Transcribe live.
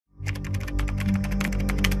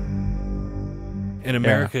And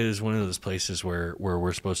America is one of those places where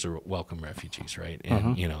we're supposed to welcome refugees, right?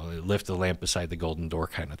 And, you know, lift the lamp beside the golden door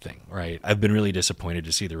kind of thing, right? I've been really disappointed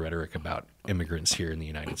to see the rhetoric about immigrants here in the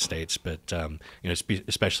United States, but, you know,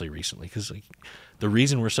 especially recently, because like, the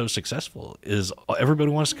reason we're so successful is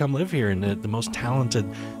everybody wants to come live here, and the most talented,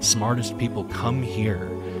 smartest people come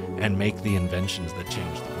here and make the inventions that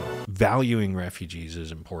change the world. Valuing refugees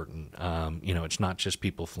is important. You know, it's not just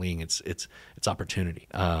people fleeing; it's opportunity.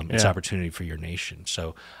 It's opportunity for your nation.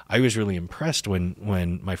 So I was really impressed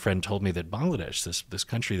when my friend told me that Bangladesh, this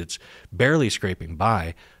country that's barely scraping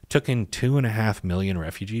by, took in 2.5 million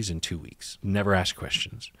refugees in 2 weeks. Never asked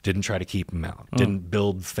questions. Didn't try to keep them out. Didn't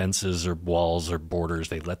build fences or walls or borders.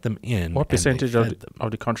 They let them in. What percentage of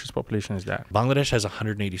the country's population is that? Bangladesh has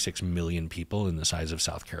 186 million people in the size of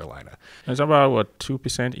South Carolina. It's about, what,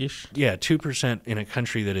 2%-ish? Yeah, 2% in a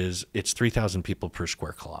country that it's 3,000 people per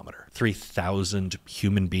square kilometer. 3,000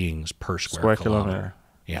 human beings per square kilometer.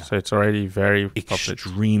 Yeah. So it's already very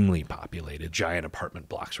extremely populated, giant apartment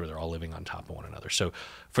blocks where they're all living on top of one another. So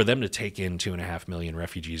for them to take in 2.5 million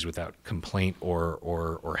refugees without complaint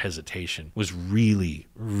or hesitation was really,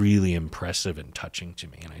 really impressive and touching to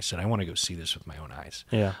me. And I said, I want to go see this with my own eyes.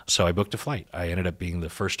 Yeah. So I booked a flight. I ended up being the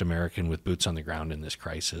first American with boots on the ground in this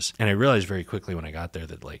crisis. And I realized very quickly when I got there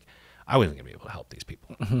that, like, I wasn't going to be able to help these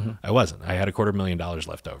people. I wasn't. I had $250,000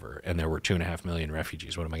 left over, and there were 2.5 million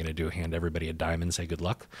refugees. What am I going to do? Hand everybody a dime and say good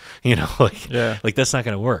luck? You know, like that's not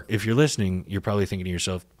going to work. If you're listening, you're probably thinking to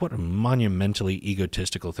yourself, what a monumentally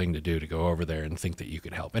egotistical thing to do, to go over there and think that you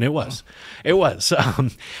could help. And it was.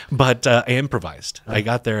 But I improvised. I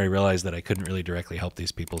got there. I realized that I couldn't really directly help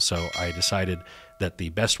these people. So I decided that the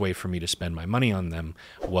best way for me to spend my money on them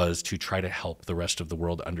was to try to help the rest of the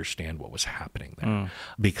world understand what was happening there.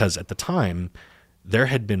 Because at the time, there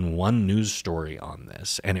had been one news story on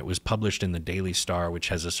this, and it was published in the Daily Star, which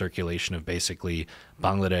has a circulation of basically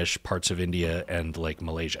Bangladesh, parts of India, and like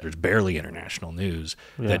Malaysia. There's barely international news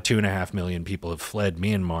that 2.5 million people have fled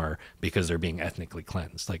Myanmar because they're being ethnically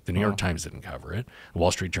cleansed. Like the New York Times didn't cover it. The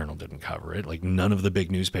Wall Street Journal didn't cover it. Like none of the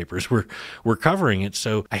big newspapers were covering it.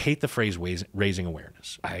 So I hate the phrase raising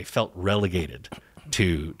awareness. I felt relegated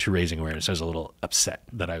to raising awareness. I was a little upset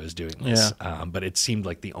that I was doing this, but it seemed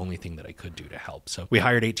like the only thing that I could do to help. So we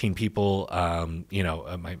hired 18 people. You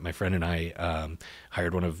know, my friend and I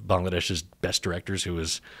hired one of Bangladesh's best directors who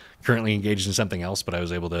was currently engaged in something else, but I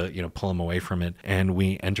was able to, you know, pull him away from it. And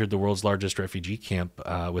we entered the world's largest refugee camp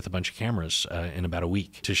with a bunch of cameras in about a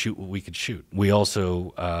week to shoot what we could shoot. We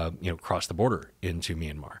also, you know, crossed the border into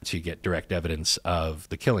Myanmar to get direct evidence of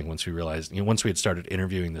the killing. Once we realized, you know, once we had started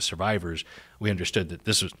interviewing the survivors, we understood that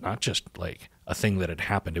this was not just like a thing that had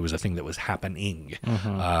happened. It was a thing that was happening.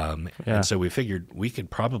 And so we figured we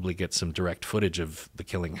could probably get some direct footage of the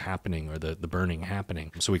killing happening or the burning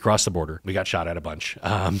happening. So we crossed the border. We got shot at a bunch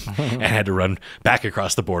and had to run back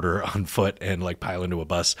across the border on foot and like pile into a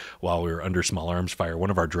bus while we were under small arms fire.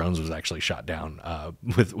 One of our drones was actually shot down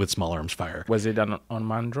with small arms fire. Was it an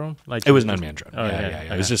unmanned drone? Like it was an unmanned drone. Oh,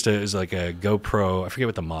 yeah. It was just it was like a GoPro. I forget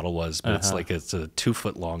what the model was, but it's a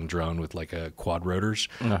 2-foot long drone with like a quad rotors.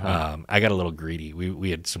 I got a little greedy.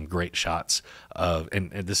 We had some great shots of,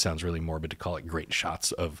 and this sounds really morbid to call it great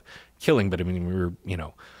shots of killing, but I mean, we were, you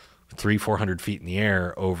know, 300-400 feet in the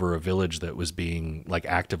air over a village that was being like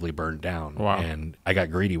actively burned down. Wow. And I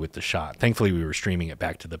got greedy with the shot. Thankfully we were streaming it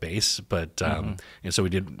back to the base, but and so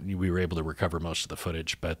we were able to recover most of the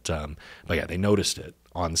footage, but yeah, they noticed it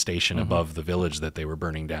on station above the village that they were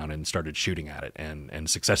burning down and started shooting at it and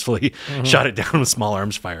successfully shot it down with small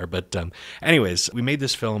arms fire. But anyways, we made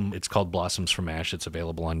this film. It's called Blossoms from Ash. It's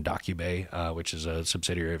available on DocuBay, which is a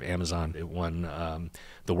subsidiary of Amazon. It won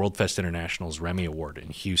the World Fest International's Remy Award in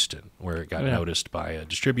Houston, where it got noticed by a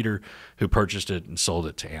distributor who purchased it and sold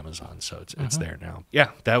it to Amazon. So it's there now.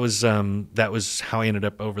 Yeah, that was how I ended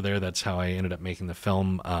up over there. That's how I ended up making the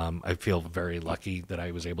film. I feel very lucky that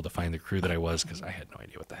I was able to find the crew that I was, because I had no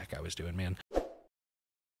idea what the heck I was doing, man.